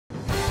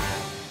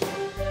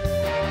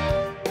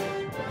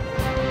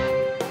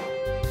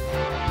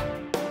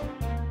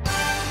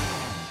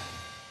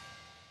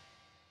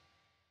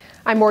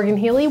I'm Morgan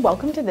Healy.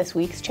 Welcome to this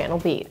week's Channel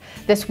Beat.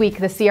 This week,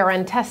 the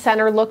CRN Test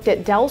Center looked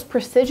at Dell's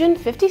Precision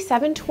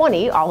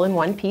 5720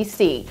 all-in-one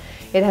PC.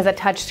 It has a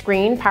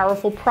touchscreen,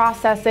 powerful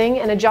processing,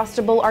 an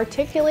adjustable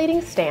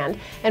articulating stand,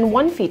 and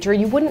one feature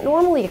you wouldn't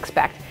normally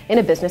expect in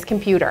a business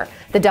computer.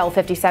 The Dell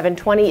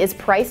 5720 is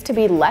priced to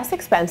be less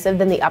expensive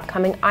than the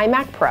upcoming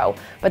iMac Pro,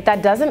 but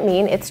that doesn't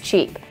mean it's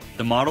cheap.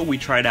 The model we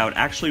tried out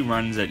actually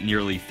runs at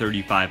nearly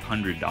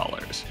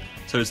 $3,500,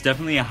 so it's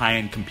definitely a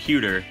high-end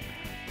computer,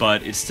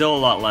 but it's still a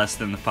lot less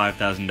than the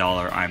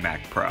 $5,000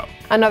 iMac Pro.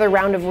 Another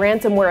round of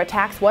ransomware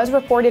attacks was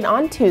reported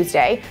on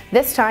Tuesday,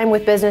 this time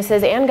with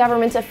businesses and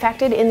governments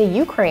affected in the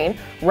Ukraine,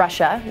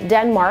 Russia,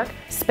 Denmark,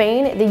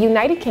 Spain, the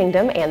United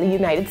Kingdom, and the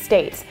United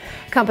States.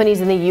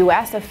 Companies in the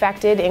U.S.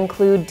 affected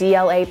include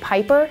DLA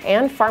Piper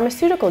and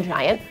pharmaceutical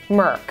giant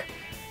Merck.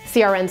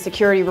 CRN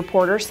security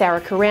reporter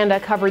Sarah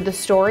Kuranda covered the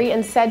story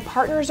and said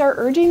partners are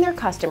urging their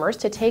customers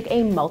to take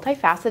a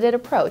multifaceted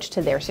approach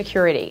to their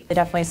security. They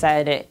definitely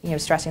said,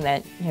 stressing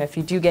that, if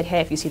you do get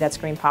hit, if you see that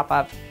screen pop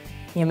up,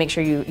 make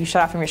sure you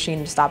shut off your machine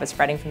to stop it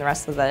spreading from the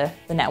rest of the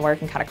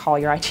network and kind of call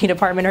your IT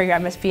department or your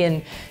MSP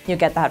and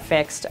get that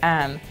fixed.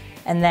 And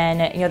then,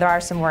 there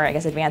are some more,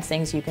 advanced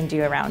things you can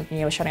do around,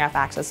 shutting off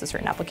access to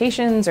certain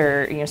applications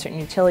or, certain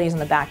utilities on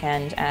the back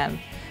end.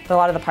 But a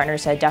lot of the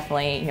partners said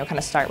definitely, kind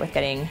of start with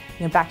getting,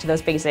 back to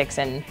those basics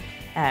and,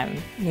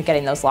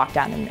 getting those locked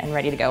down and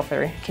ready to go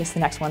for in case the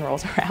next one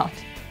rolls around.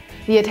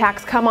 The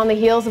attacks come on the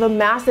heels of a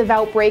massive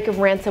outbreak of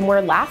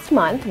ransomware last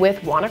month,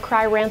 with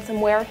WannaCry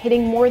ransomware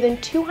hitting more than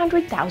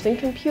 200,000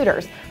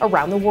 computers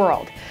around the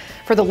world.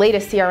 For the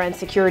latest CRN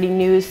security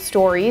news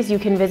stories, you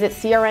can visit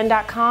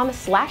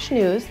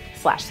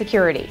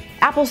crn.com/news/security.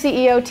 Apple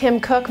CEO Tim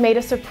Cook made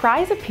a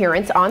surprise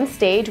appearance on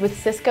stage with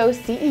Cisco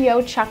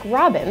CEO Chuck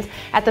Robbins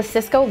at the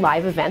Cisco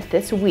Live event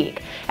this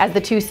week, as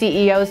the two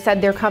CEOs said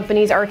their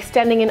companies are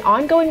extending an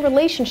ongoing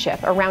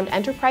relationship around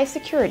enterprise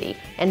security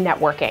and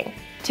networking.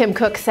 Tim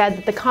Cook said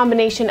that the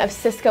combination of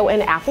Cisco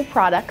and Apple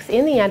products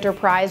in the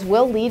enterprise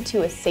will lead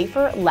to a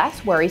safer,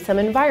 less worrisome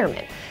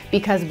environment,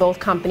 because both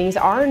companies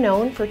are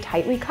known for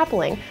tightly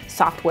coupling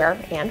software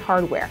and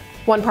hardware.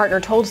 One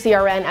partner told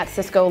CRN at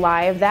Cisco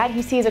Live that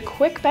he sees a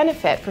quick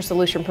benefit for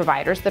solution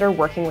providers that are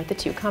working with the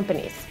two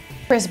companies.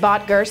 Chris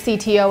Botger,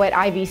 CTO at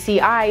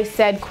IVCI,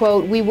 said,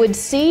 quote, "We would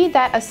see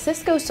that a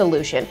Cisco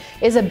solution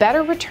is a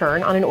better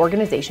return on an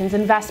organization's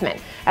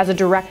investment as a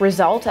direct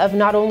result of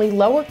not only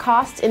lower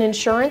costs in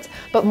insurance,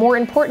 but more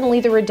importantly,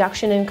 the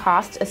reduction in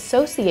costs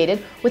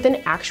associated with an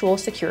actual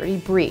security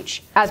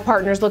breach." As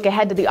partners look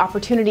ahead to the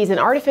opportunities in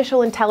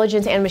artificial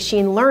intelligence and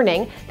machine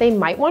learning, they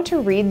might want to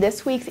read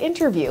this week's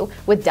interview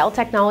with Dell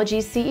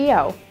Technologies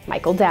CEO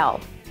Michael Dell.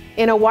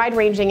 In a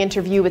wide-ranging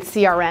interview with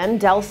CRN,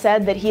 Dell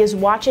said that he is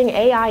watching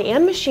AI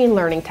and machine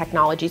learning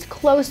technologies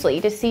closely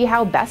to see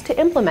how best to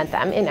implement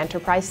them in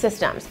enterprise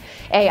systems.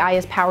 AI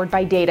is powered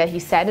by data, he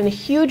said, and a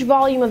huge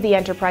volume of the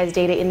enterprise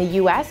data in the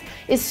U.S.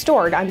 is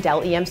stored on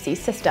Dell EMC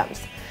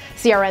systems.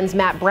 CRN's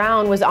Matt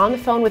Brown was on the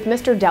phone with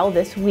Mr. Dell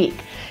this week.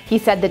 He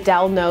said that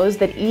Dell knows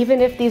that even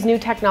if these new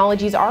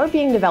technologies are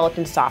being developed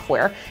in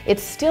software,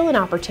 it's still an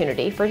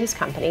opportunity for his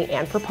company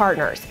and for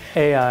partners.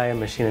 AI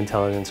and machine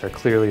intelligence are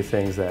clearly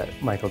things that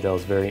Michael Dell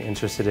is very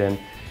interested in,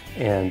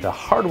 and the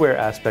hardware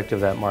aspect of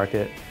that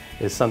market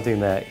is something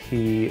that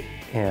he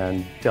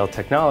and Dell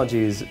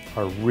Technologies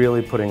are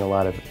really putting a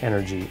lot of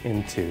energy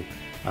into.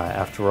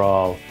 After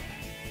all,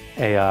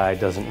 AI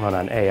doesn't run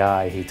on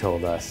AI, he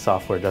told us.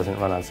 Software doesn't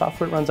run on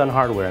software, it runs on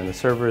hardware, and the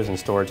servers and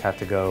storage have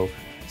to go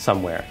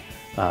somewhere.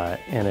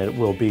 And it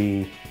will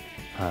be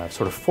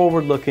sort of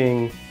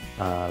forward-looking,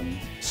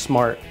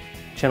 smart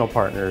channel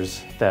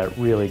partners that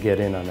really get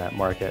in on that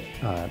market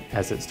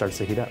as it starts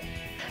to heat up.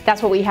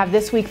 That's what we have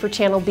this week for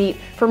Channel Beat.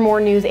 For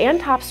more news and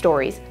top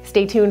stories,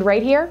 stay tuned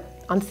right here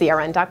on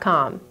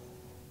crn.com.